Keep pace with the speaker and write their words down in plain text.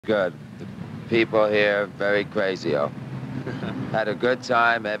Good. The people here, very crazy, oh. Had a good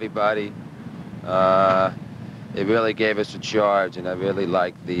time, everybody. It really gave us a charge, and I really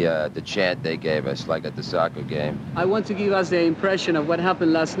liked the chant they gave us, like at the soccer game. I want to give us the impression of what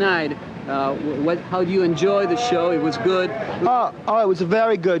happened last night. How do you enjoy the show? It was good. It was a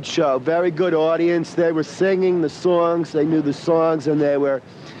very good show, very good audience. They were singing the songs, they knew the songs, and they were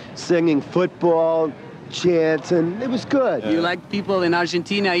singing football chants, and it was good. You like people in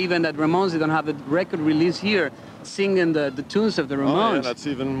Argentina, even that Ramones, they don't have a record release here, singing the tunes of the Ramones. Oh, yeah, that's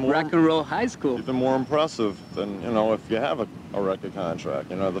even more rock and roll high school. Even more impressive than, if you have a record contract,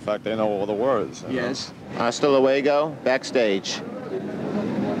 the fact they know all the words. Yes. Hasta luego, backstage.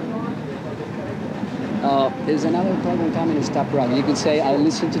 There's another program coming, it's Top Rock. You could say, I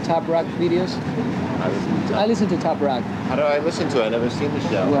listen to Top Rock videos. I listen to Top Rock. How do I listen to it? I've never seen the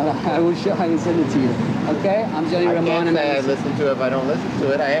show. Well, I will send it to you. Okay? I'm Johnny Ramone. I can't and say I listen to it if I don't listen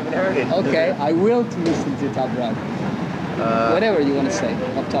to it. I haven't heard it. Okay, I will listen to Top Rock. Whatever you want to say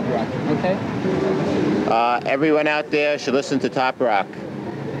of Top Rock, okay? Everyone out there should listen to Top Rock.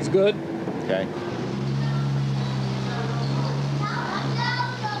 It's good. Okay.